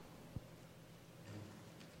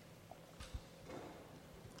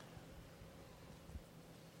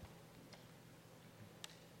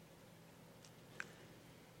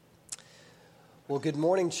Well, good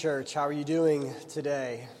morning, church. How are you doing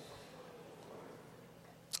today?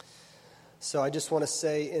 So I just want to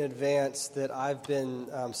say in advance that I've been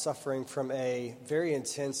suffering from a very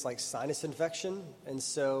intense sinus infection. And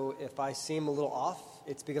so if I seem a little off,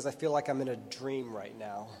 it's because I feel like I'm in a dream right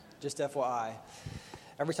now. Just FYI.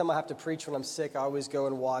 Every time I have to preach when I'm sick, I always go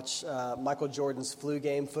and watch Michael Jordan's flu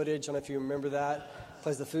game footage. I don't know if you remember that.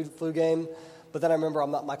 Plays the flu game. But then I remember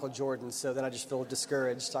I'm not Michael Jordan, so then I just feel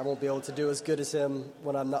discouraged. I won't be able to do as good as him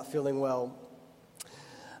when I'm not feeling well.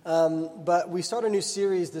 But we start a new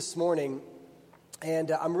series this morning, and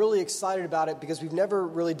I'm really excited about it because we've never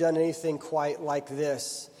really done anything quite like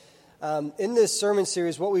this. In this sermon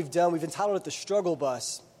series, what we've done, we've entitled it The Struggle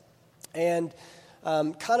Bus. And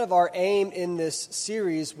kind of our aim in this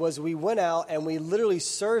series was we went out and we literally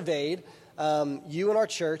surveyed you in our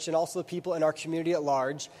church and also the people in our community at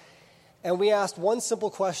large. And we asked one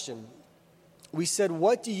simple question. We said,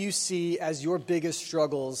 what do you see as your biggest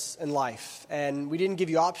struggles in life? And we didn't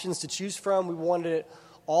give you options to choose from. We wanted it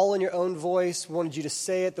all in your own voice. We wanted you to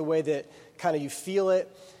say it the way that kind of you feel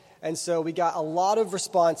it. And so we got a lot of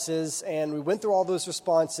responses, and we went through all those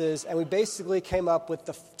responses, and we basically came up with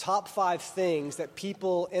the top 5 things that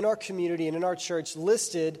people in our community and in our church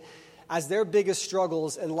listed as their biggest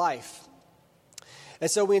struggles in life. And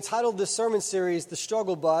so we entitled this sermon series, The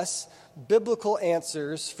Struggle Bus, Biblical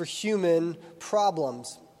Answers for Human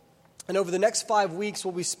Problems. And over the next 5 weeks,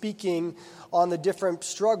 we'll be speaking on the different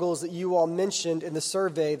struggles that you all mentioned in the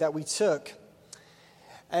survey that we took.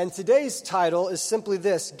 And today's title is simply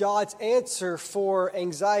this, God's Answer for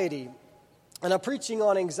Anxiety. And I'm preaching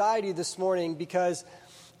on anxiety this morning because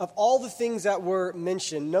of all the things that were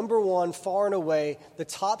mentioned, number one, far and away, the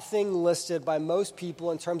top thing listed by most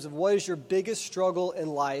people in terms of what is your biggest struggle in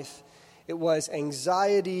life, it was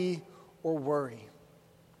anxiety or worry.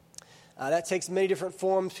 That takes many different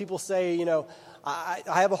forms. People say, I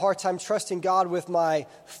have a hard time trusting God with my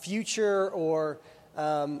future, or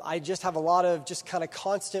I just have a lot of just kind of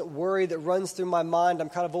constant worry that runs through my mind. I'm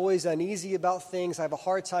kind of always uneasy about things. I have a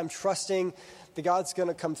hard time trusting that God's going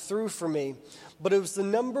to come through for me. But it was the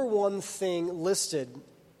number one thing listed.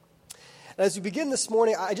 And as we begin this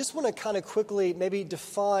morning, I just want to kind of quickly maybe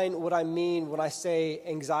define what I mean when I say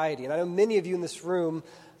anxiety. And I know many of you in this room,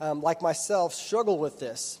 like myself, struggle with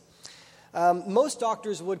this. Most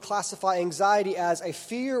doctors would classify anxiety as a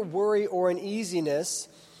fear, worry, or uneasiness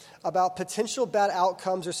about potential bad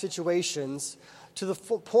outcomes or situations to the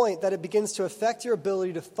point that it begins to affect your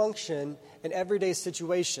ability to function in everyday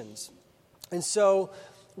situations. And so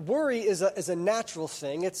worry is a natural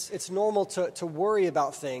thing. It's normal to worry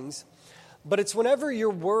about things. But it's whenever your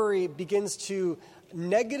worry begins to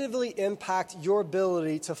negatively impact your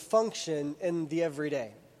ability to function in the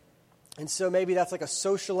everyday. And so maybe that's like a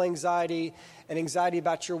social anxiety, an anxiety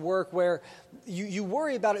about your work where you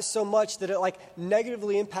worry about it so much that it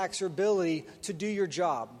negatively impacts your ability to do your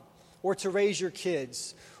job or to raise your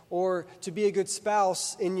kids or to be a good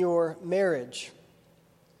spouse in your marriage.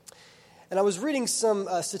 And I was reading some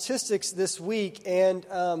statistics this week, and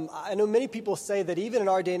I know many people say that even in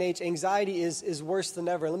our day and age, anxiety is worse than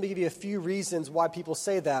ever. Let me give you a few reasons why people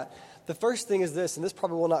say that. The first thing is this, and this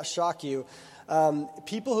probably will not shock you.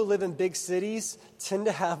 People who live in big cities tend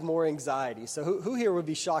to have more anxiety. So who here would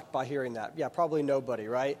be shocked by hearing that? Yeah, probably nobody,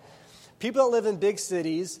 right? People that live in big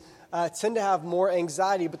cities tend to have more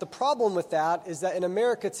anxiety. But the problem with that is that in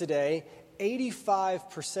America today,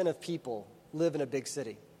 85% of people live in a big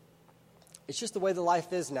city. It's just the way the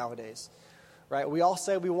life is nowadays, right? We all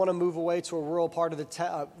say we want to move away to a rural part of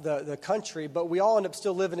the country, but we all end up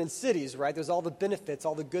still living in cities, right? There's all the benefits,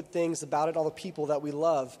 all the good things about it, all the people that we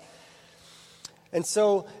love. And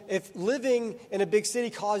so if living in a big city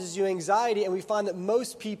causes you anxiety, and we find that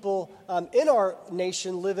most people in our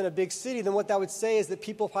nation live in a big city, then what that would say is that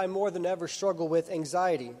people probably more than ever struggle with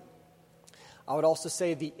anxiety. I would also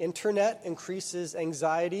say the internet increases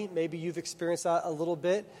anxiety. Maybe you've experienced that a little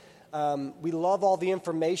bit. We love all the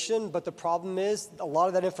information, but the problem is a lot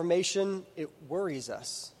of that information, it worries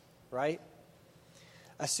us, right?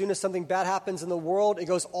 As soon as something bad happens in the world, it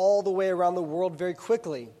goes all the way around the world very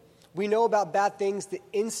quickly. We know about bad things the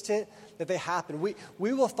instant that they happen. We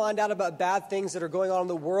will find out about bad things that are going on in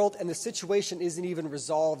the world, and the situation isn't even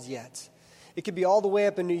resolved yet. It could be all the way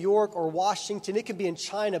up in New York or Washington. It could be in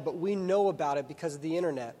China, but we know about it because of the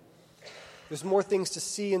internet. There's more things to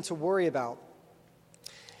see and to worry about.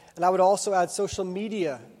 And I would also add social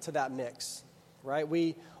media to that mix, right?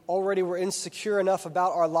 We already were insecure enough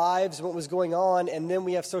about our lives and what was going on, and then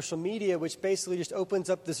we have social media, which basically just opens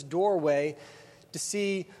up this doorway to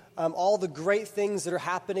see all the great things that are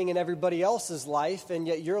happening in everybody else's life, and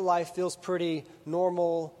yet your life feels pretty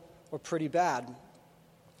normal, or pretty bad.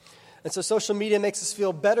 And so social media makes us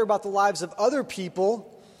feel better about the lives of other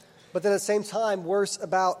people, but then at the same time, worse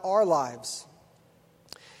about our lives.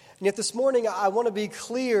 And yet this morning, I want to be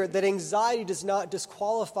clear that anxiety does not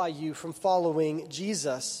disqualify you from following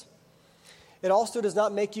Jesus. It also does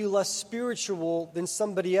not make you less spiritual than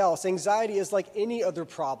somebody else. Anxiety is like any other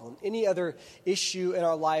problem, any other issue in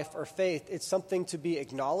our life or faith. It's something to be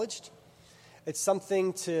acknowledged. It's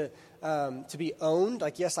something to be owned.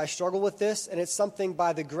 Like, yes, I struggle with this, and it's something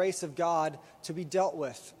by the grace of God to be dealt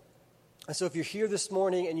with. And so if you're here this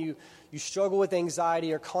morning and you struggle with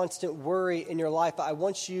anxiety or constant worry in your life, I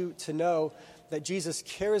want you to know that Jesus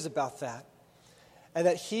cares about that. And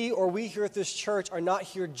that he or we here at this church are not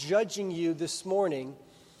here judging you this morning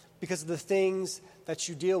because of the things that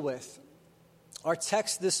you deal with. Our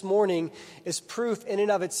text this morning is proof in and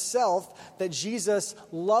of itself that Jesus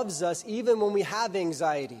loves us even when we have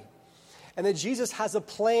anxiety. And that Jesus has a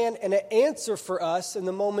plan and an answer for us in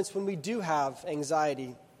the moments when we do have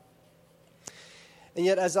anxiety. And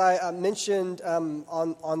yet, as I mentioned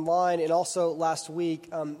online and also last week,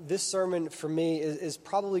 this sermon for me is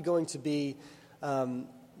probably going to be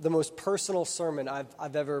the most personal sermon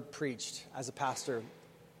I've ever preached as a pastor.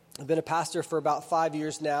 I've been a pastor for about 5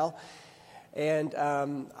 years now, and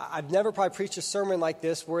I've never probably preached a sermon like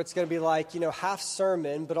this where it's going to be like, half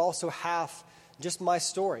sermon, but also half just my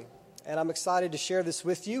story. And I'm excited to share this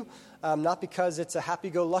with you, not because it's a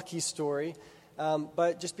happy-go-lucky story,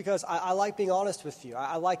 but just because I like being honest with you.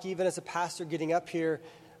 I like, even as a pastor getting up here,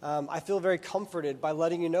 I feel very comforted by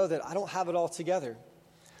letting you know that I don't have it all together.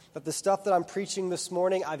 That the stuff that I'm preaching this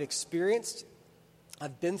morning, I've experienced.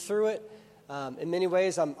 I've been through it. In many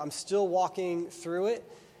ways, I'm still walking through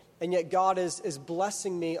it. And yet God is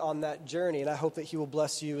blessing me on that journey, and I hope that he will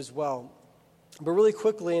bless you as well. But really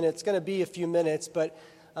quickly, and it's going to be a few minutes, but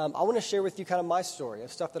I want to share with you kind of my story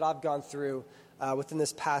of stuff that I've gone through within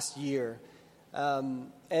this past year.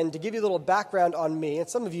 And to give you a little background on me, and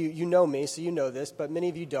some of you know me, so you know this, but many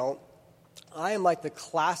of you don't. I am like the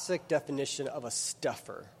classic definition of a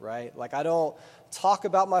stuffer, right? Like, I don't talk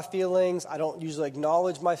about my feelings. I don't usually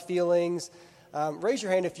acknowledge my feelings. Raise your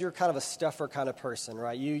hand if you're kind of a stuffer kind of person,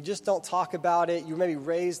 right? You just don't talk about it. You were maybe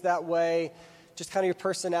raised that way, just kind of your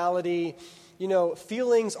personality.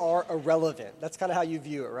 Feelings are irrelevant. That's kind of how you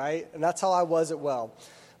view it, right? And that's how I was as well.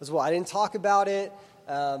 I didn't talk about it.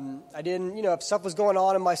 I didn't, if stuff was going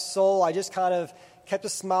on in my soul, I just kind of kept a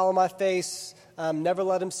smile on my face. Never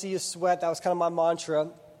let him see you sweat. That was kind of my mantra.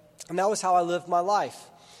 And that was how I lived my life.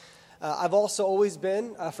 I've also always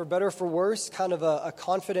been, for better or for worse, kind of a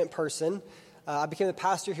confident person. I became the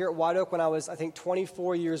pastor here at White Oak when I was, I think,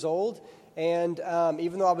 24 years old. And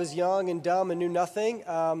even though I was young and dumb and knew nothing,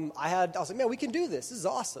 I was like, man, we can do this. This is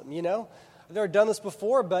awesome, I've never done this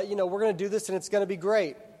before, but, we're going to do this and it's going to be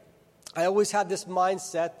great. I always had this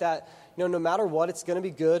mindset that, no matter what, it's going to be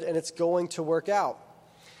good and it's going to work out.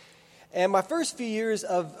 And my first few years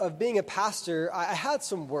of being a pastor, I had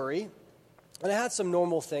some worry, and I had some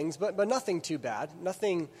normal things, but nothing too bad,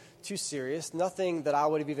 nothing too serious, nothing that I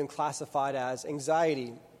would have even classified as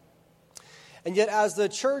anxiety. And yet as the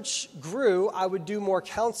church grew, I would do more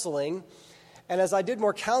counseling, and as I did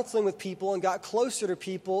more counseling with people and got closer to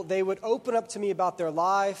people, they would open up to me about their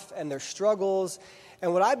life and their struggles.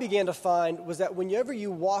 And what I began to find was that whenever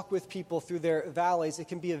you walk with people through their valleys, it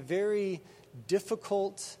can be a very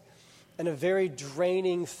difficult and a very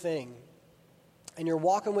draining thing. And you're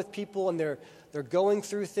walking with people and they're going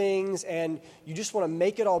through things and you just want to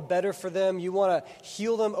make it all better for them. You want to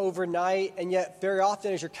heal them overnight. And yet very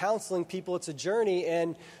often as you're counseling people, it's a journey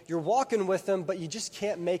and you're walking with them, but you just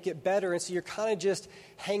can't make it better. And so you're kind of just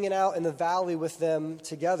hanging out in the valley with them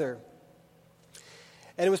together.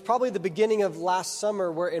 And it was probably the beginning of last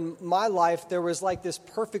summer where in my life there was like this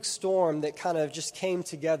perfect storm that kind of just came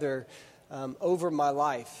together over my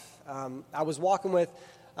life. I was walking with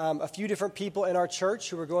a few different people in our church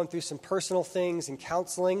who were going through some personal things and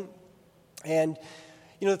counseling. And,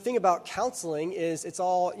 the thing about counseling is it's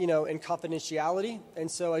all, in confidentiality.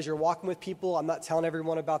 And so as you're walking with people, I'm not telling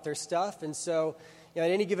everyone about their stuff. And so,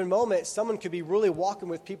 at any given moment, someone could be really walking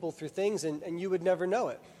with people through things and you would never know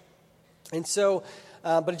it. And so,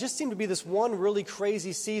 but it just seemed to be this one really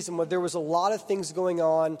crazy season where there was a lot of things going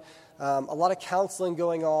on, a lot of counseling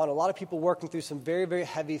going on, a lot of people working through some very, very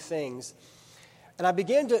heavy things. And I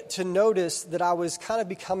began to notice that I was kind of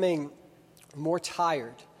becoming more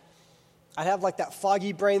tired. I'd have like that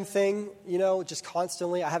foggy brain thing, just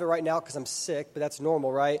constantly. I have it right now because I'm sick, but that's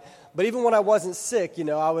normal, right? But even when I wasn't sick,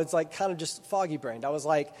 I was like kind of just foggy brained. I was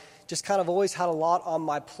like just kind of always had a lot on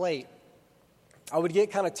my plate. I would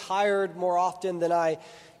get kind of tired more often than I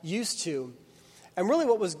used to. And really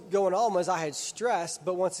what was going on was I had stress,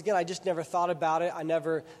 but once again, I just never thought about it. I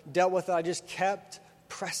never dealt with it. I just kept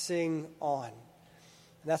pressing on.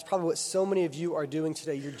 And that's probably what so many of you are doing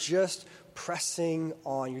today. You're just pressing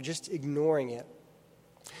on. You're just ignoring it.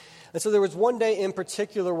 And so there was one day in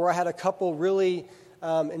particular where I had a couple really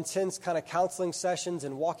intense kind of counseling sessions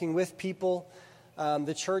and walking with people.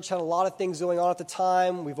 The church had a lot of things going on at the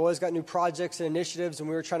time. We've always got new projects and initiatives, and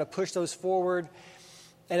we were trying to push those forward.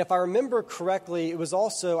 And if I remember correctly, it was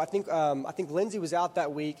also, I think Lindsay was out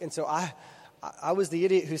that week, and so I was the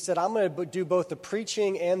idiot who said, I'm going to do both the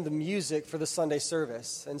preaching and the music for the Sunday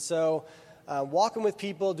service. And so walking with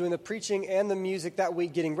people, doing the preaching and the music that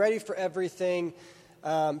week, getting ready for everything,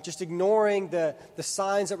 just ignoring the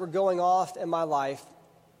signs that were going off in my life.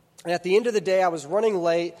 And at the end of the day, I was running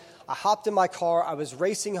late. I hopped in my car. I was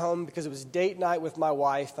racing home because it was date night with my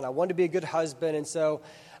wife, and I wanted to be a good husband. And so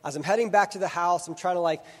as I'm heading back to the house, I'm trying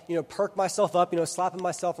to perk myself up, slapping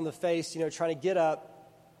myself in the face, trying to get up.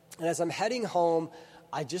 And as I'm heading home,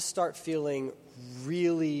 I just start feeling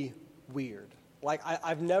really weird. Like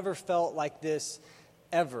I've never felt like this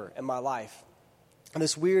ever in my life. And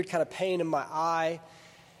this weird kind of pain in my eye.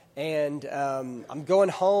 And I'm going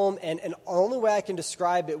home, and the only way I can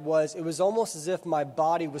describe it was almost as if my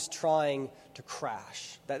body was trying to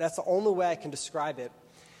crash. That's the only way I can describe it.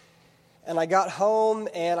 And I got home,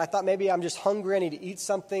 and I thought maybe I'm just hungry, I need to eat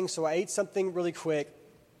something, so I ate something really quick.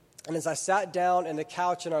 And as I sat down on the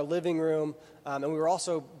couch in our living room, and we were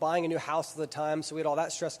also buying a new house at the time, so we had all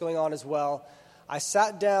that stress going on as well, I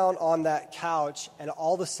sat down on that couch, and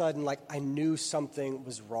all of a sudden, I knew something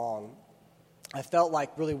was wrong. I felt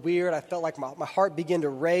really weird. I felt like my heart began to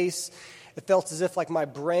race. It felt as if my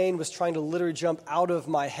brain was trying to literally jump out of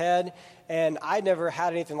my head. And I never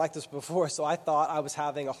had anything like this before, so I thought I was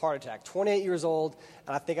having a heart attack. 28 years old,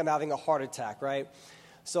 and I think I'm having a heart attack, right?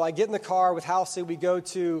 So I get in the car with Halsey. We go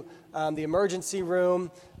to the emergency room.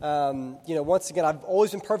 Once again, I've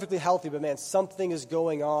always been perfectly healthy, but man, something is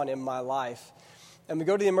going on in my life. And we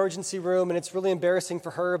go to the emergency room, and it's really embarrassing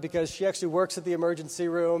for her because she actually works at the emergency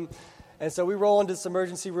room. And so we roll into this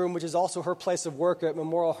emergency room, which is also her place of work at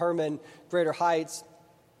Memorial Hermann, Greater Heights.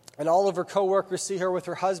 And all of her coworkers see her with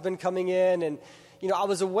her husband coming in. And, I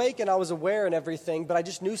was awake and I was aware and everything, but I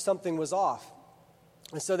just knew something was off.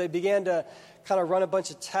 And so they began to kind of run a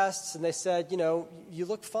bunch of tests, and they said, you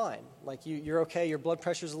look fine. You're okay, your blood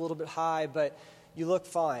pressure's a little bit high, but you look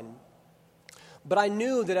fine. But I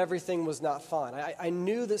knew that everything was not fine. I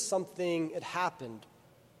knew that something had happened.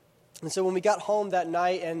 And so when we got home that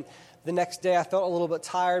night and the next day, I felt a little bit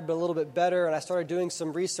tired, but a little bit better, and I started doing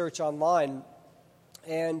some research online.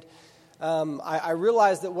 And I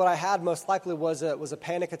realized that what I had most likely was a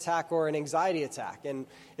panic attack or an anxiety attack. And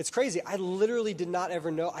it's crazy. I literally did not ever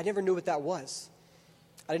know. I never knew what that was.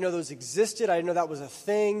 I didn't know those existed. I didn't know that was a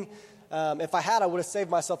thing. If I had, I would have saved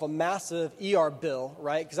myself a massive ER bill,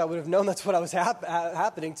 right? Because I would have known that's what was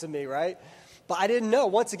happening to me, right? But I didn't know,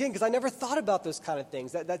 once again, because I never thought about those kind of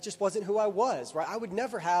things. That just wasn't who I was, right? I would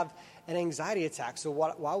never have an anxiety attack, so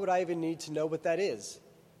why would I even need to know what that is?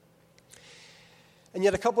 And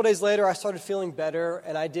yet a couple days later, I started feeling better,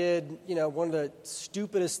 and I did, one of the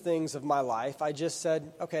stupidest things of my life. I just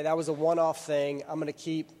said, okay, that was a one-off thing. I'm going to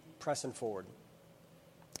keep pressing forward.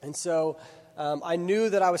 And so I knew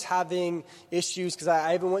that I was having issues because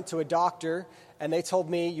I even went to a doctor, and they told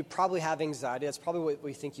me, you probably have anxiety. That's probably what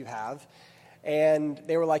we think you have. And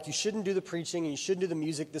they were like, you shouldn't do the preaching and you shouldn't do the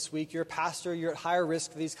music this week. You're a pastor. You're at higher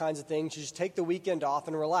risk for these kinds of things. You just take the weekend off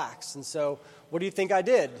and relax. And so what do you think I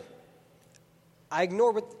did? I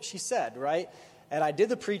ignored what she said, right? And I did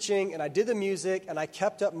the preaching and I did the music and I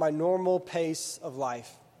kept up my normal pace of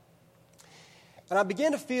life. And I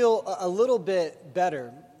began to feel a little bit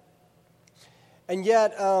better. And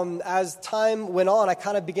yet, as time went on, I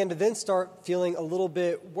kind of began to then start feeling a little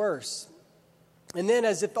bit worse. And then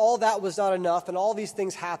as if all that was not enough and all these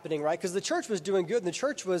things happening, right? Because the church was doing good and the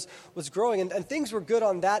church was growing and things were good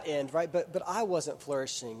on that end, right? But I wasn't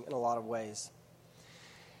flourishing in a lot of ways.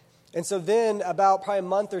 And so then about probably a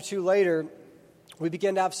month or two later, we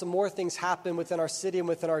began to have some more things happen within our city and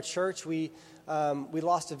within our church. We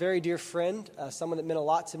lost a very dear friend, someone that meant a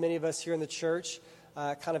lot to many of us here in the church,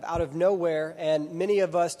 kind of out of nowhere. And many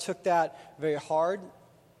of us took that very hard.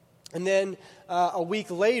 And then a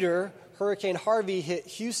week later, Hurricane Harvey hit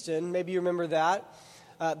Houston. Maybe you remember that.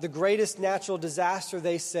 The greatest natural disaster,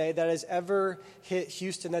 they say, that has ever hit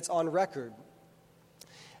Houston that's on record.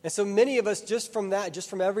 And so many of us, just from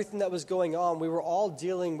everything that was going on, we were all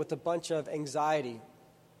dealing with a bunch of anxiety.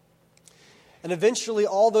 And eventually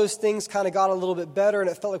all those things kind of got a little bit better, and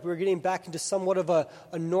it felt like we were getting back into somewhat of a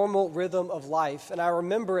normal rhythm of life. And I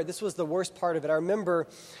remember, this was the worst part of it, I remember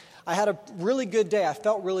I had a really good day. I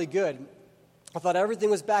felt really good. I thought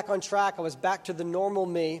everything was back on track. I was back to the normal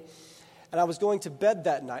me. And I was going to bed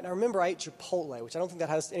that night. And I remember I ate Chipotle, which I don't think that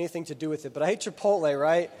has anything to do with it, but I ate Chipotle,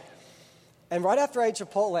 right? And right after I ate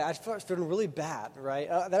Chipotle, I felt feeling really bad, right?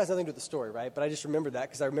 That has nothing to do with the story, right? But I just remembered that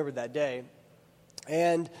because I remembered that day.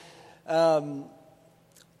 And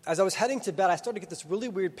as I was heading to bed, I started to get this really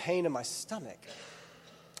weird pain in my stomach.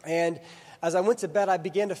 And as I went to bed, I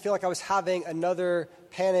began to feel like I was having another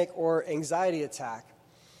panic or anxiety attack.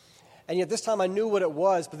 And yet this time I knew what it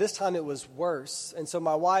was, but this time it was worse. And so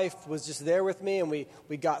my wife was just there with me, and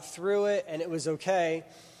we got through it, and it was okay.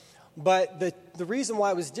 But the reason why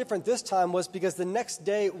it was different this time was because the next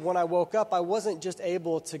day when I woke up, I wasn't just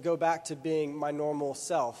able to go back to being my normal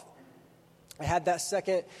self. I had that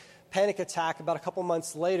second panic attack about a couple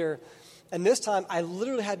months later, and this time I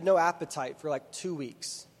literally had no appetite for like 2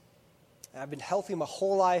 weeks. I've been healthy my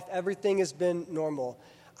whole life. Everything has been normal.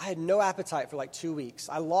 I had no appetite for like 2 weeks.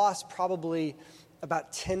 I lost probably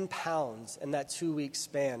about 10 pounds in that 2-week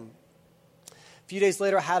span. A few days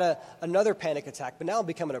later, I had another panic attack, but now I'm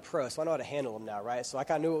becoming a pro, so I know how to handle them now, right? So I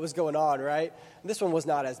kind of knew what was going on, right? And this one was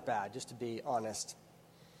not as bad, just to be honest.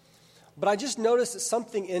 But I just noticed that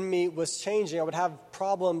something in me was changing. I would have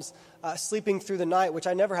problems sleeping through the night, which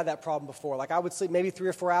I never had that problem before. Like I would sleep maybe 3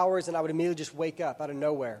 or 4 hours, and I would immediately just wake up out of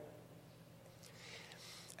nowhere.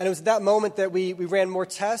 And it was at that moment that we ran more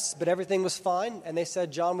tests, but everything was fine. And they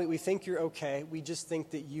said, John, we think you're okay. We just think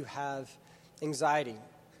that you have anxiety.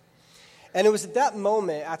 And it was at that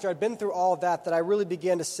moment, after I'd been through all of that, that I really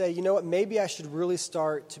began to say, you know what, maybe I should really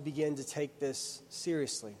start to begin to take this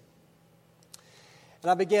seriously. And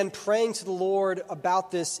I began praying to the Lord about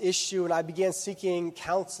this issue, and I began seeking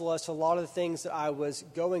counsel as to a lot of the things that I was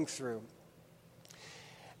going through.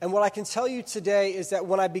 And what I can tell you today is that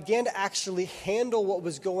when I began to actually handle what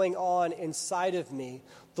was going on inside of me,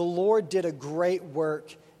 the Lord did a great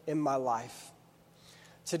work in my life.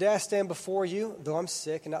 Today I stand before you, though I'm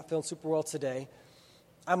sick and not feeling super well today,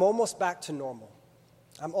 I'm almost back to normal.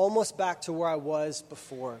 I'm almost back to where I was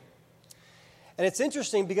before. And it's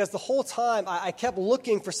interesting because the whole time I kept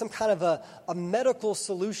looking for some kind of a medical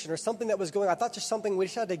solution or something that was going on. I thought just something, we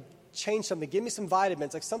just had to change something, give me some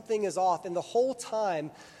vitamins, like something is off. And the whole time,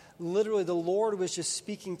 literally the Lord was just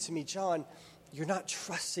speaking to me, John, you're not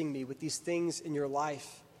trusting me with these things in your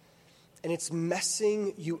life. And it's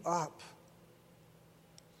messing you up.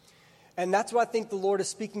 And that's what I think the Lord is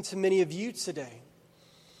speaking to many of you today.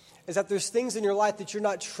 Is that there's things in your life that you're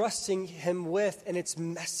not trusting Him with, and it's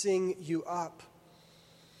messing you up.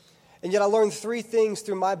 And yet I learned 3 things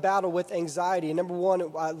through my battle with anxiety. Number one,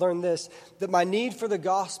 I learned this, that my need for the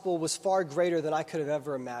gospel was far greater than I could have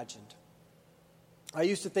ever imagined. I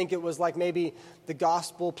used to think it was like maybe the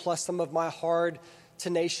gospel plus some of my hard,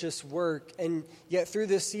 tenacious work. And yet through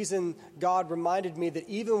this season, God reminded me that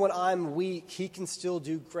even when I'm weak, He can still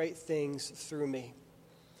do great things through me.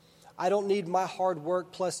 I don't need my hard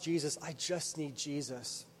work plus Jesus. I just need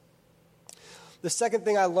Jesus. The second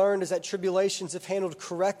thing I learned is that tribulations, if handled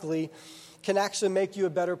correctly, can actually make you a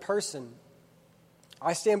better person.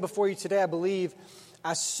 I stand before you today, I believe,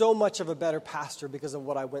 as so much of a better pastor because of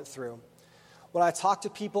what I went through. When I talk to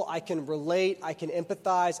people, I can relate, I can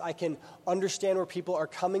empathize, I can understand where people are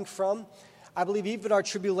coming from. I believe even our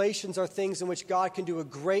tribulations are things in which God can do a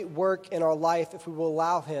great work in our life if we will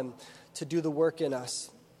allow Him to do the work in us.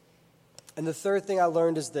 And the third thing I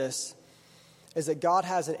learned is this, is that God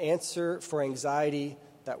has an answer for anxiety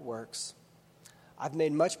that works. I've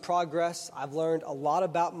made much progress. I've learned a lot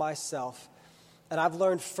about myself. And I've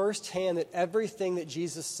learned firsthand that everything that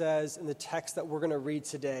Jesus says in the text that we're going to read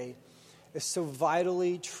today is so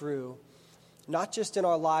vitally true, not just in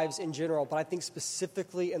our lives in general, but I think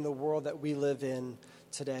specifically in the world that we live in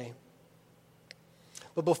today.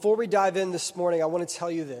 But before we dive in this morning, I want to tell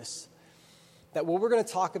you this, that what we're going to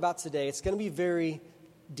talk about today, it's going to be very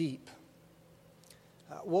deep.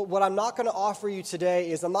 What I'm not going to offer you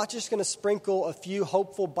today is I'm not just going to sprinkle a few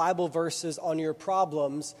hopeful Bible verses on your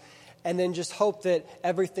problems and then just hope that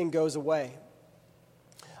everything goes away.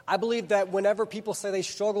 I believe that whenever people say they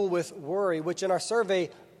struggle with worry, which in our survey,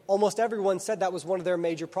 almost everyone said that was one of their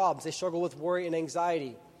major problems. They struggle with worry and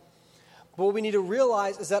anxiety. But what we need to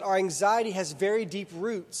realize is that our anxiety has very deep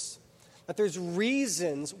roots, that there's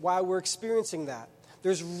reasons why we're experiencing that.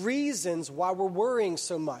 There's reasons why we're worrying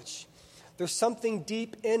so much. There's something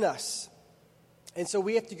deep in us. And so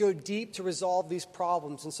we have to go deep to resolve these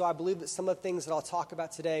problems. And so I believe that some of the things that I'll talk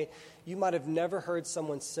about today, you might have never heard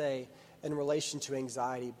someone say in relation to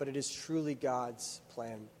anxiety, but it is truly God's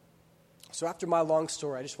plan. So after my long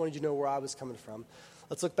story, I just wanted you to know where I was coming from.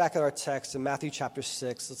 Let's look back at our text in Matthew chapter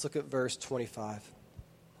 6. Let's look at verse 25.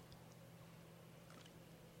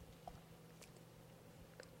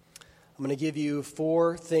 I'm going to give you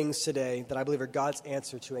 4 things today that I believe are God's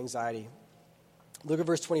answer to anxiety. Look at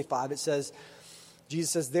verse 25. It says,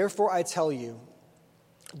 Jesus says, "Therefore I tell you,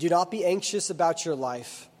 do not be anxious about your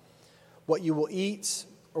life, what you will eat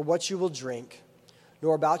or what you will drink,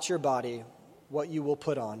 nor about your body, what you will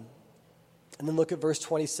put on." And then look at verse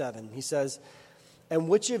 27. He says, "And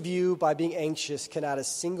which of you, by being anxious, can add a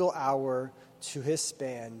single hour to his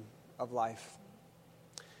span of life?"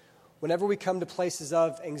 Whenever we come to places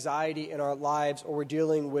of anxiety in our lives or we're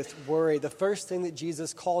dealing with worry, the first thing that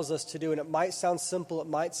Jesus calls us to do, and it might sound simple, it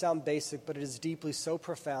might sound basic, but it is deeply so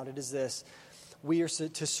profound, it is this: we are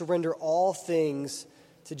to surrender all things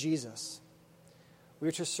to Jesus. We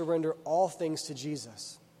are to surrender all things to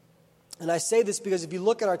Jesus. And I say this because if you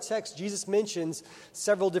look at our text, Jesus mentions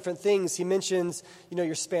several different things. He mentions,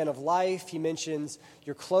 your span of life. He mentions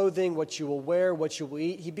your clothing, what you will wear, what you will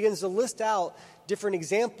eat. He begins to list out different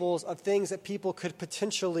examples of things that people could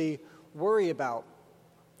potentially worry about.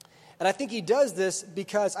 And I think he does this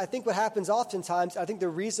because I think what happens oftentimes, I think the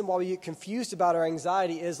reason why we get confused about our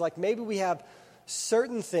anxiety is like maybe we have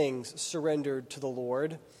certain things surrendered to the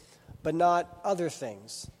Lord, but not other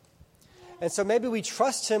things. And so maybe we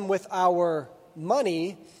trust him with our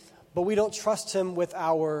money, but we don't trust him with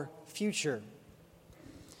our future.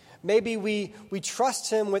 Maybe we trust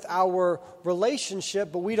him with our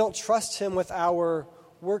relationship, but we don't trust him with our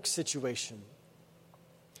work situation.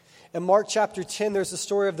 In Mark chapter 10, there's the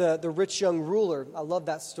story of the rich young ruler. I love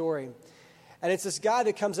that story. And it's this guy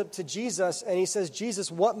that comes up to Jesus and he says, "Jesus,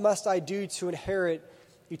 what must I do to inherit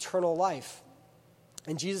eternal life?"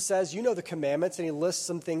 And Jesus says, "You know the commandments," and he lists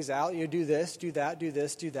some things out. Do this, do that, do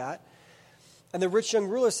this, do that. And the rich young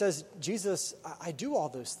ruler says, "Jesus, I do all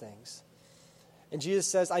those things." And Jesus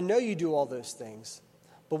says, "I know you do all those things,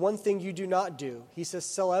 but one thing you do not do." He says,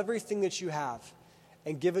 "Sell everything that you have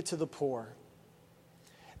and give it to the poor."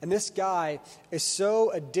 And this guy is so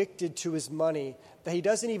addicted to his money that he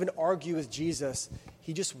doesn't even argue with Jesus.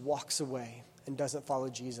 He just walks away and doesn't follow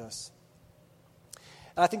Jesus.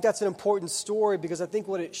 And I think that's an important story because I think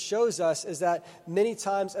what it shows us is that many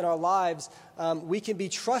times in our lives, we can be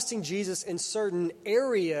trusting Jesus in certain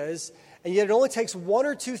areas, and yet it only takes 1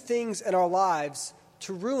 or 2 things in our lives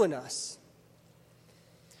to ruin us.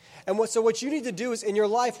 And so what you need to do is in your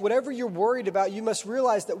life, whatever you're worried about, you must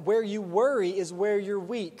realize that where you worry is where you're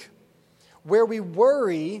weak. Where we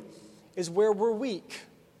worry is where we're weak.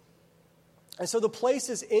 And so the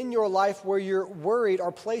places in your life where you're worried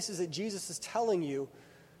are places that Jesus is telling you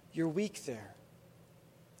you're weak there.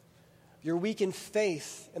 You're weak in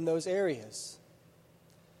faith in those areas.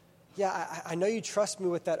 Yeah, I know you trust me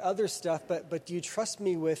with that other stuff, but do you trust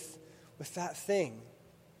me with that thing?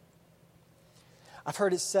 I've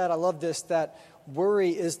heard it said, I love this, that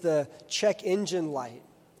worry is the check engine light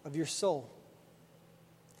of your soul.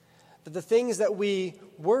 That the things that we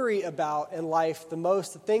worry about in life the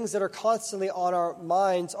most, the things that are constantly on our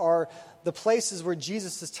minds are the places where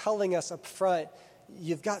Jesus is telling us up front,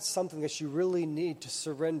 you've got something that you really need to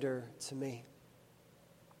surrender to me.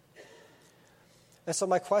 And so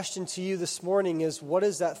my question to you this morning is, what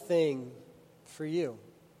is that thing for you?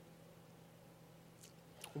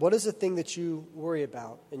 What is the thing that you worry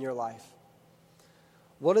about in your life?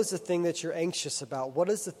 What is the thing that you're anxious about? What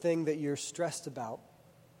is the thing that you're stressed about?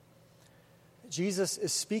 Jesus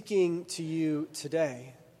is speaking to you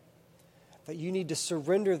today that you need to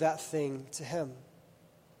surrender that thing to him.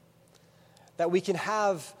 That we can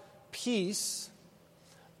have peace,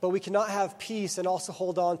 but we cannot have peace and also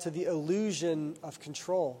hold on to the illusion of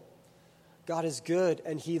control. God is good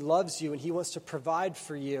and he loves you and he wants to provide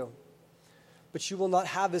for you. But you will not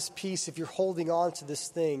have this peace if you're holding on to this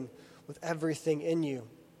thing with everything in you.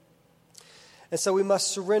 And so we must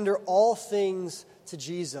surrender all things to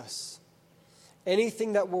Jesus.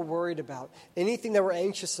 Anything that we're worried about, anything that we're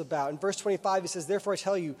anxious about. In verse 25, he says, "Therefore I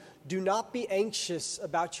tell you, do not be anxious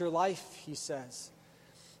about your life," he says.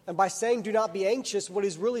 And by saying do not be anxious, what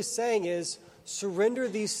he's really saying is surrender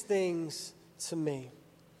these things to me.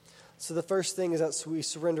 So the first thing is that we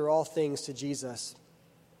surrender all things to Jesus.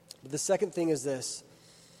 But the second thing is this: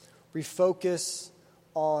 refocus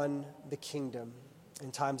on the kingdom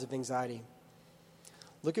in times of anxiety.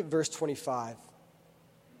 Look at verse 25.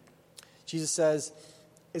 Jesus says,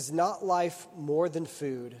 "Is not life more than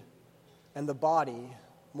food, and the body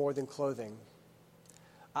more than clothing?"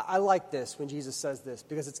 I like this when Jesus says this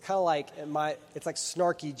because it's kind of like it's like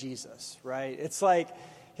snarky Jesus, right? It's like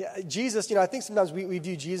Jesus, I think sometimes we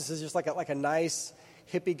view Jesus as just like a nice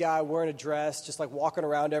hippie guy wearing a dress, just like walking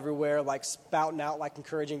around everywhere, like spouting out like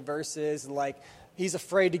encouraging verses, and like he's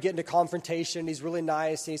afraid to get into confrontation. He's really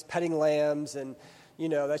nice, and he's petting lambs, and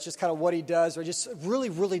that's just kind of what he does. Or just a really,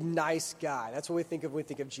 really nice guy. That's what we think of when we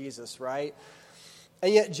think of Jesus, right?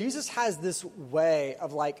 And yet Jesus has this way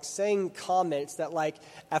of like saying comments that like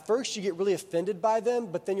at first you get really offended by them,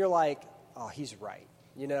 but then you're like, oh, he's right,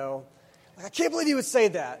 Like, I can't believe he would say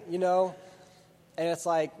that, And it's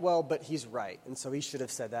like, well, but he's right, and so he should have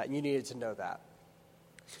said that, and you needed to know that.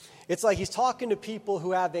 It's like he's talking to people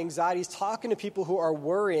who have anxiety. He's talking to people who are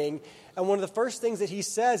worrying, and one of the first things that he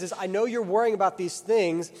says is, I know you're worrying about these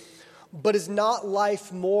things, but is not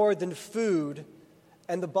life more than food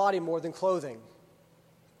and the body more than clothing?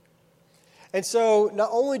 And so not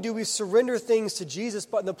only do we surrender things to Jesus,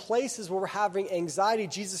 but in the places where we're having anxiety,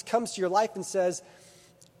 Jesus comes to your life and says,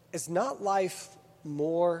 is not life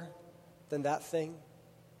more than that thing?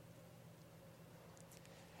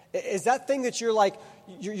 Is that thing that you're like,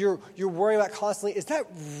 you're worrying about constantly, is that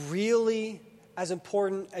really as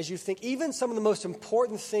important as you think? Even some of the most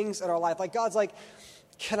important things in our life, like God's like,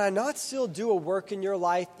 can I not still do a work in your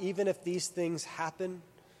life even if these things happen?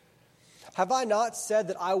 Have I not said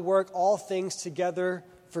that I work all things together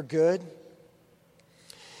for good?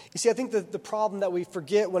 You see, I think that the problem that we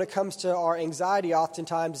forget when it comes to our anxiety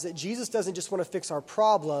oftentimes is that Jesus doesn't just want to fix our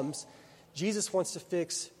problems. Jesus wants to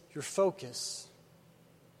fix your focus.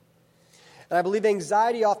 And I believe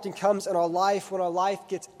anxiety often comes in our life when our life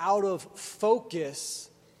gets out of focus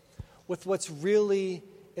with what's really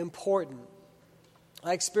important.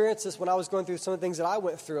 I experienced this when I was going through some of the things that I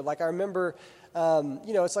went through. Like I remember,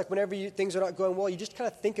 it's like whenever things are not going well, you just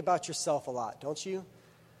kind of think about yourself a lot, don't you?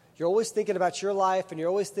 You're always thinking about your life, and you're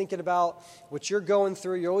always thinking about what you're going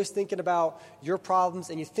through. You're always thinking about your problems,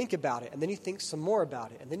 and you think about it, and then you think some more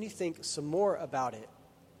about it, and then you think some more about it.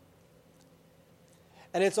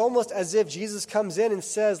 And it's almost as if Jesus comes in and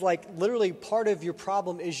says, like, literally part of your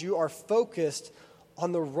problem is you are focused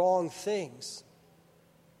on the wrong things.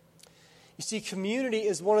 You see, community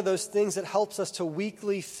is one of those things that helps us to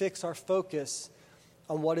weekly fix our focus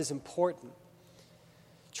on what is important.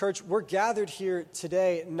 Church, we're gathered here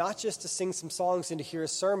today not just to sing some songs and to hear a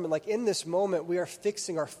sermon. Like in this moment, we are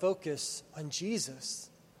fixing our focus on Jesus.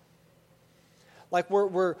 Like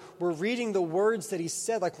we're reading the words that he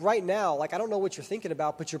said. Like right now, like I don't know what you're thinking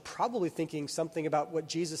about, but you're probably thinking something about what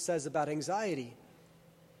Jesus says about anxiety.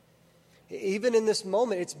 Even in this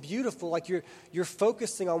moment, it's beautiful. Like you're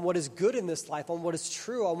focusing on what is good in this life, on what is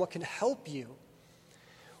true, on what can help you.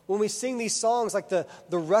 When we sing these songs like the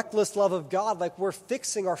reckless love of God, like we're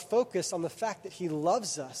fixing our focus on the fact that he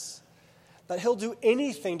loves us, that he'll do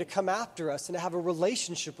anything to come after us and to have a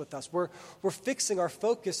relationship with us. We're fixing our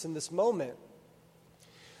focus in this moment.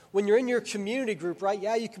 When you're in your community group, right,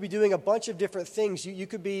 yeah, you could be doing a bunch of different things. You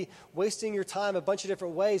could be wasting your time a bunch of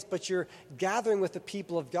different ways, but you're gathering with the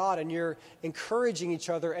people of God and you're encouraging each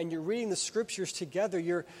other and you're reading the scriptures together.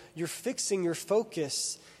 You're fixing your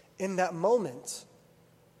focus in that moment.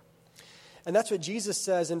 And that's what Jesus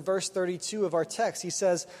says in verse 32 of our text. He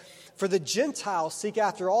says, for the Gentiles seek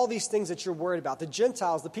after all these things that you're worried about. The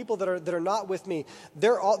Gentiles, the people that are not with me,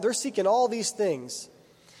 they're seeking all these things.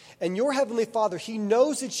 And your heavenly Father, he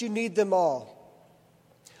knows that you need them all.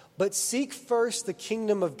 But seek first the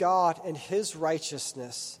kingdom of God and his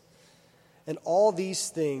righteousness, and all these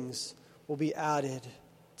things will be added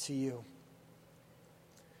to you.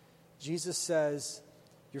 Jesus says,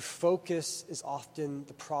 your focus is often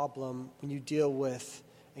the problem when you deal with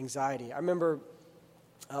anxiety. I remember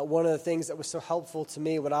one of the things that was so helpful to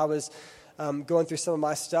me when I was going through some of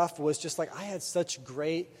my stuff was just like I had such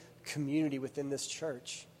great community within this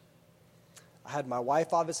church. I had my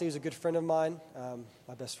wife, obviously, who's a good friend of mine,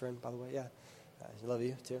 my best friend, by the way, yeah. I love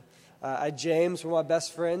you, too. I had James, one of my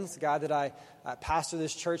best friends, the guy that I pastor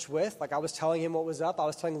this church with. Like, I was telling him what was up. I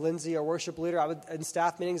was telling Lindsay, our worship leader, in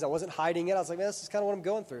staff meetings, I wasn't hiding it. I was like, man, this is kind of what I'm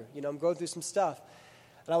going through. I'm going through some stuff.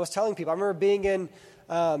 And I was telling people, I remember being in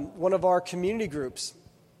one of our community groups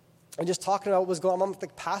and just talking about what was going on. I'm the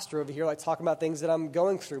pastor over here, like talking about things that I'm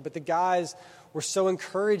going through. But the guys were so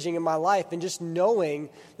encouraging in my life, and just knowing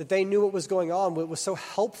that they knew what was going on was so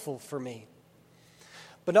helpful for me.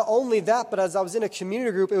 But not only that, but as I was in a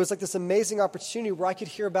community group, it was like this amazing opportunity where I could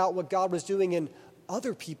hear about what God was doing in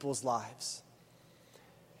other people's lives.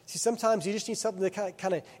 See, sometimes you just need something that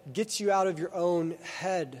kind of gets you out of your own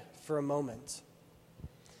head for a moment.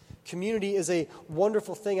 Community is a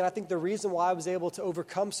wonderful thing, and I think the reason why I was able to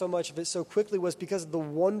overcome so much of it so quickly was because of the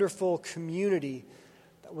wonderful community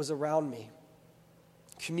that was around me.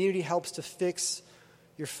 Community helps to fix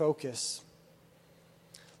your focus.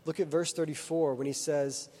 Look at verse 34 when he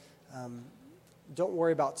says, don't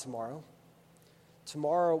worry about tomorrow.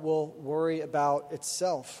 Tomorrow will worry about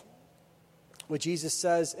itself. What Jesus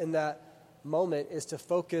says in that moment is to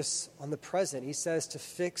focus on the present. He says to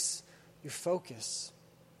fix your focus.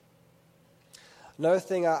 Another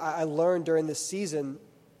thing I learned during this season,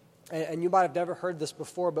 and you might have never heard this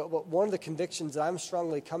before, but one of the convictions that I'm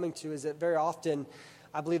strongly coming to is that very often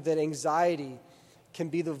I believe that anxiety can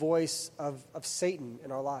be the voice of Satan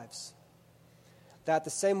in our lives. That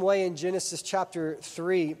the same way in Genesis chapter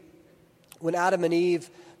 3, when Adam and Eve,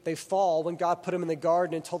 they fall, when God put them in the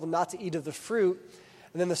garden and told them not to eat of the fruit,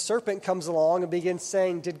 and then the serpent comes along and begins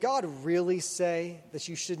saying, did God really say that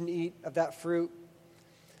you shouldn't eat of that fruit?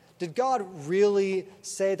 Did God really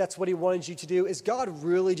say that's what he wanted you to do? Is God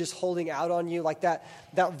really just holding out on you? Like that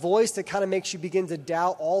voice that kind of makes you begin to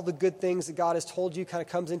doubt all the good things that God has told you kind of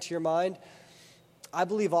comes into your mind. I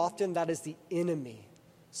believe often that is the enemy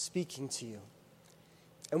speaking to you.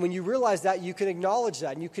 And when you realize that, you can acknowledge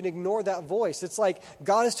that and you can ignore that voice. It's like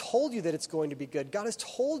God has told you that it's going to be good. God has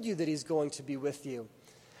told you that he's going to be with you.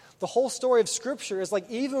 The whole story of Scripture is like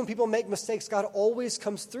even when people make mistakes, God always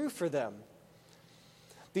comes through for them.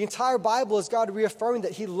 The entire Bible is God reaffirming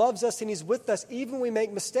that he loves us and he's with us even when we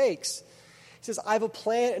make mistakes. He says, I have a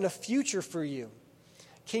plan and a future for you.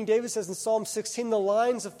 King David says in Psalm 16, the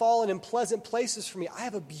lines have fallen in pleasant places for me. I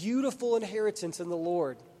have a beautiful inheritance in the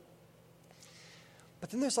Lord.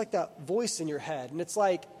 But then there's like that voice in your head, and it's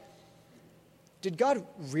like, did God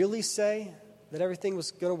really say that everything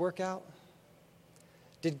was going to work out?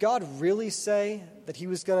 Did God really say that he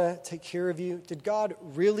was going to take care of you? Did God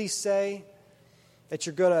really say that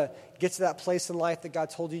you're going to get to that place in life that God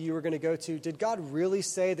told you were going to go to? Did God really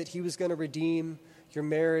say that he was going to redeem your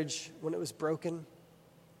marriage when it was broken?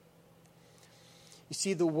 You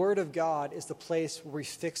see, the Word of God is the place where we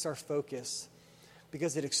fix our focus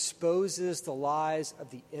because it exposes the lies of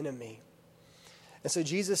the enemy. And so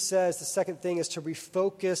Jesus says the second thing is to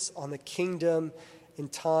refocus on the kingdom in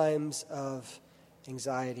times of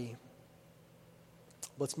anxiety.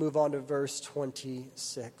 Let's move on to verse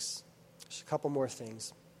 26. Just a couple more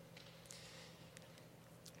things.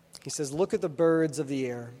 He says, look at the birds of the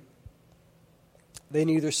air. They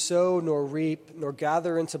neither sow nor reap nor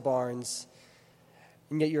gather into barns,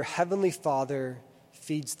 and yet your heavenly Father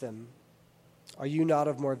feeds them. Are you not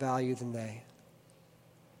of more value than they?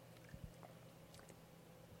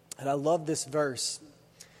 And I love this verse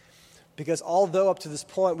because although up to this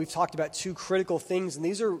point we've talked about two critical things, and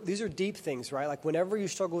these are deep things, right? Like whenever you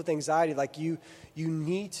struggle with anxiety, like you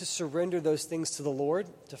need to surrender those things to the Lord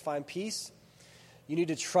to find peace. You need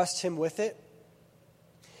to trust him with it.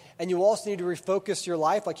 And you also need to refocus your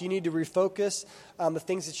life. Like you need to refocus the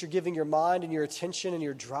things that you're giving your mind and your attention and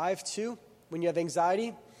your drive to when you have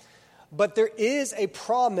anxiety. But there is a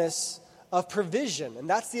promise of provision. And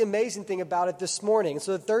that's the amazing thing about it this morning.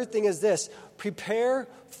 So the third thing is this: prepare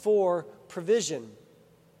for provision.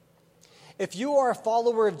 If you are a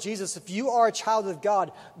follower of Jesus, if you are a child of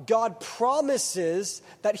God, God promises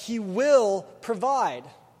that he will provide.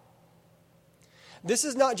 This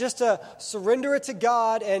is not just a surrender it to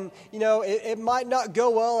God and, it might not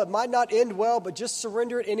go well, it might not end well, but just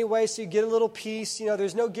surrender it anyway so you get a little peace.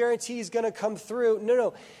 There's no guarantee he's going to come through.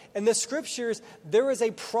 No. In the Scriptures, there is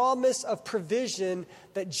a promise of provision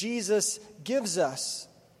that Jesus gives us.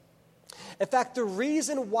 In fact, the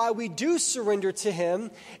reason why we do surrender to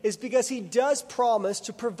him is because he does promise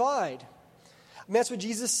to provide. That's what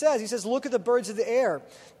Jesus says. He says, look at the birds of the air.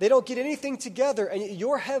 They don't get anything together, and yet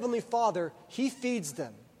your heavenly Father, he feeds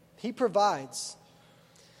them. He provides.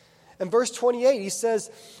 In verse 28, he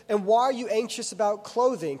says, and why are you anxious about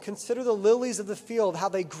clothing? Consider the lilies of the field, how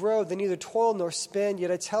they grow. They neither toil nor spin.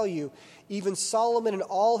 Yet I tell you, even Solomon in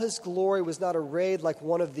all his glory was not arrayed like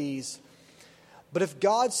one of these. But if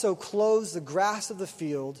God so clothes the grass of the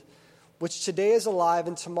field, which today is alive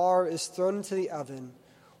and tomorrow is thrown into the oven,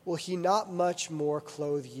 will he not much more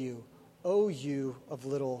clothe you, O you of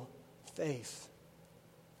little faith?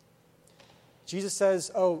 Jesus says,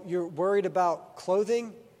 you're worried about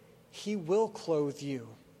clothing? He will clothe you.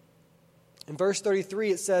 In verse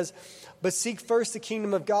 33 it says, but seek first the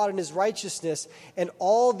kingdom of God and his righteousness, and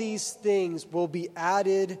all these things will be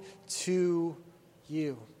added to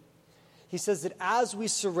you. He says that as we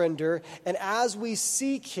surrender and as we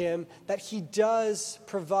seek him, that he does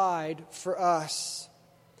provide for us.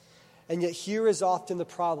 And yet here is often the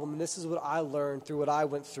problem, and this is what I learned through what I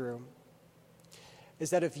went through, is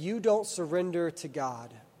that if you don't surrender to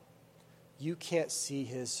God, you can't see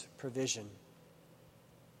his provision.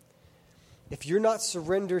 If you're not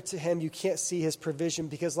surrendered to him, you can't see his provision,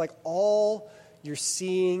 because like all you're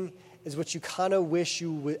seeing is what you kind of wish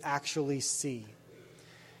you would actually see.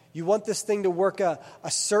 You want this thing to work a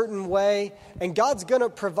certain way, and God's going to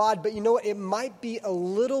provide, but you know what? It might be a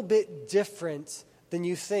little bit different than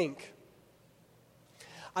you think.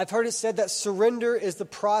 I've heard it said that surrender is the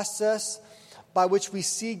process by which we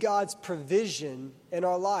see God's provision in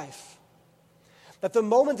our life. That the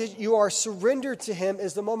moment that you are surrendered to Him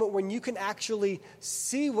is the moment when you can actually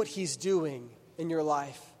see what He's doing in your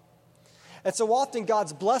life. And so often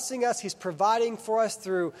God's blessing us. He's providing for us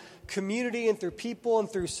through community and through people and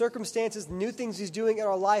through circumstances, new things He's doing in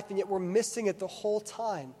our life, and yet we're missing it the whole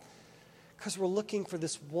time because we're looking for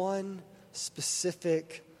this one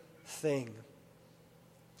specific thing.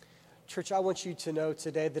 Church, I want you to know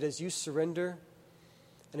today that as you surrender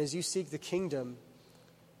and as you seek the kingdom,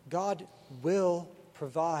 God will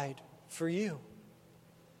provide for you.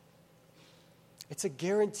 It's a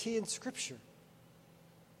guarantee in Scripture.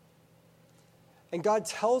 And God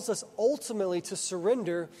tells us ultimately to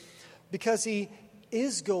surrender because He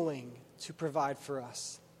is going to provide for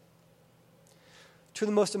us. Two of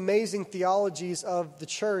the most amazing theologies of the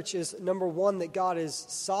church is, number one, that God is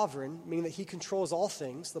sovereign, meaning that He controls all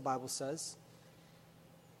things, the Bible says.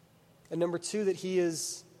 And number two, that He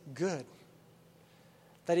is good,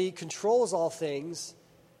 that He controls all things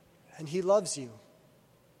and He loves you.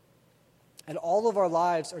 And all of our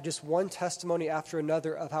lives are just one testimony after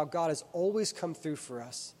another of how God has always come through for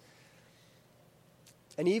us.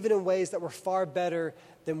 And even in ways that were far better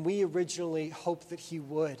than we originally hoped that He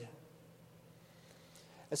would.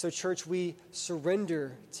 And so, church, we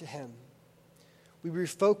surrender to Him. We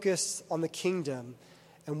refocus on the kingdom,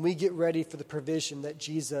 and we get ready for the provision that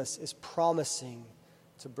Jesus is promising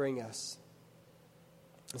to bring us.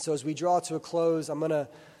 And so as we draw to a close, I'm going to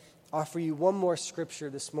offer you one more scripture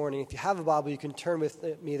this morning. If you have a Bible, you can turn with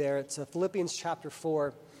me there. It's Philippians chapter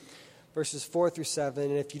 4, verses 4 through 7.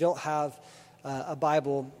 And if you don't have a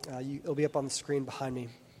Bible, it'll be up on the screen behind me.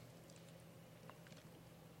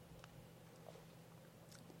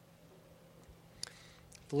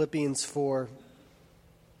 Philippians 4,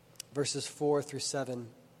 verses 4 through 7.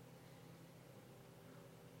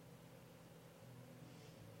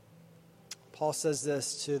 Paul says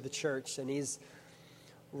this to the church, and he's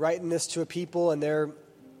writing this to a people, and they're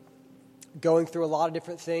going through a lot of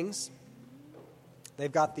different things. They've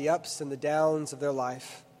got the ups and the downs of their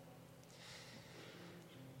life.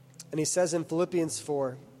 And he says in Philippians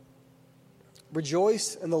 4,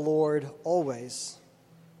 "Rejoice in the Lord always.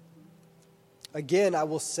 Again, I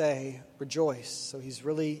will say, rejoice." So he's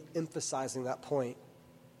really emphasizing that point.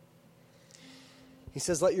 He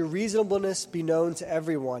says, "Let your reasonableness be known to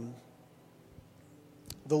everyone.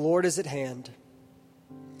 The Lord is at hand.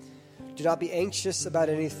 Do not be anxious about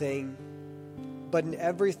anything, but in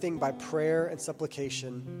everything by prayer and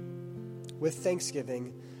supplication, with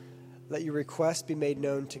thanksgiving, let your requests be made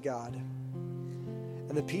known to God.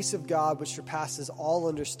 And the peace of God, which surpasses all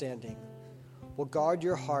understanding, will guard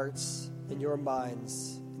your hearts and your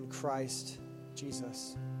minds in Christ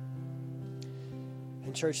Jesus."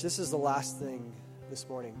 And church, this is the last thing this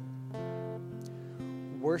morning.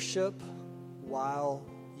 Worship while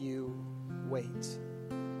you wait.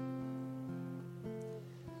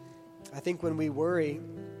 I think when we worry,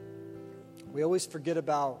 we always forget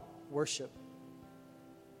about worship.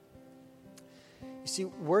 You see,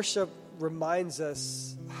 worship reminds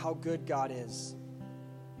us how good God is.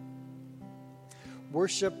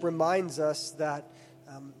 Worship reminds us that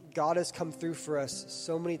God has come through for us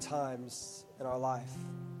so many times in our life.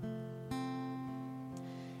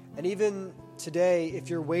 And even today, if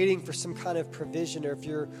you're waiting for some kind of provision, or if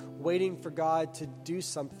you're waiting for God to do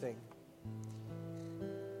something,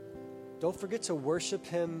 don't forget to worship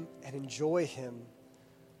Him and enjoy Him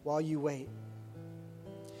while you wait.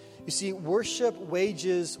 You see, worship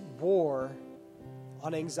wages war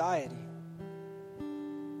on anxiety.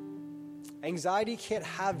 Anxiety can't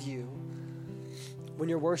have you when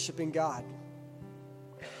you're worshiping God.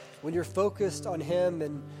 When you're focused on Him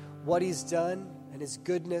and what He's done and His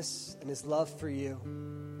goodness and His love for you.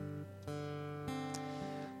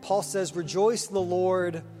 Paul says, "Rejoice in the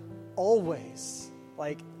Lord always."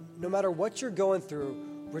 Like, no matter what you're going through,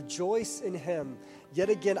 rejoice in Him. Yet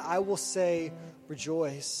again, I will say,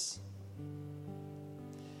 rejoice.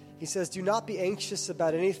 He says, "Do not be anxious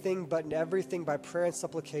about anything, but in everything by prayer and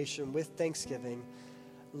supplication with thanksgiving,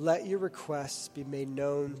 let your requests be made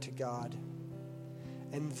known to God.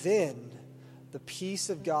 And then the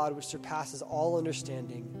peace of God, which surpasses all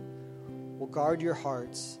understanding, will guard your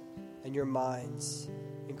hearts and your minds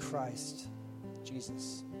in Christ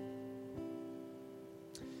Jesus."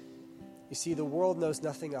 You see, the world knows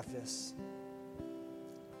nothing of this.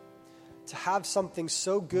 To have something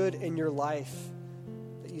so good in your life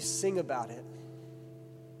that you sing about it.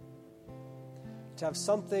 To have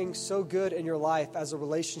something so good in your life as a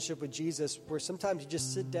relationship with Jesus where sometimes you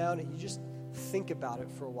just sit down and you just think about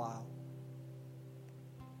it for a while.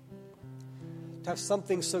 To have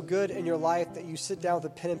something so good in your life that you sit down with a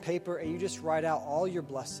pen and paper and you just write out all your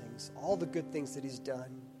blessings, all the good things that he's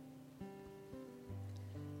done.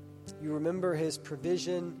 You remember his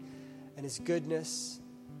provision and his goodness.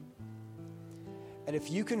 And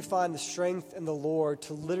if you can find the strength in the Lord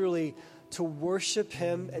to literally to worship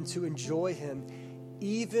him and to enjoy him,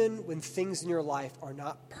 even when things in your life are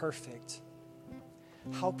not perfect,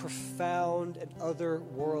 how profound and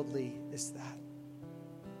otherworldly is that?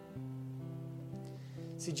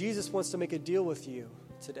 See, Jesus wants to make a deal with you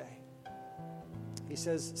today. He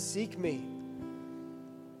says, seek me.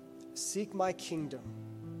 Seek my kingdom.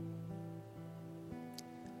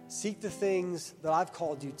 Seek the things that I've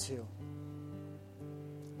called you to.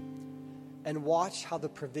 And watch how the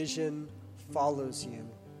provision follows you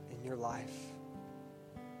in your life.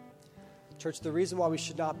 Church, the reason why we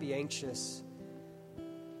should not be anxious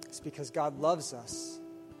is because God loves us.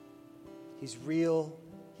 He's real.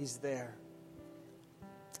 He's there.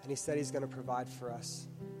 And he said he's going to provide for us.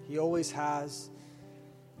 He always has,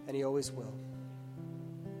 and he always will.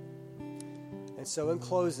 And so in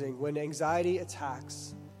closing, when anxiety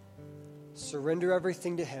attacks, surrender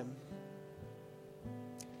everything to him.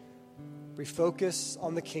 Refocus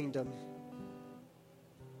on the kingdom.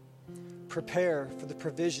 Prepare for the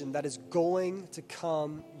provision that is going to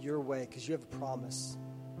come your way because you have a promise.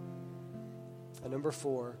 And number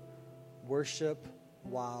 4, worship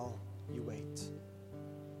while you wait.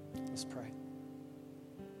 Let's pray.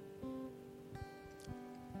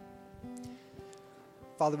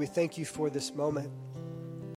 Father, we thank you for this moment.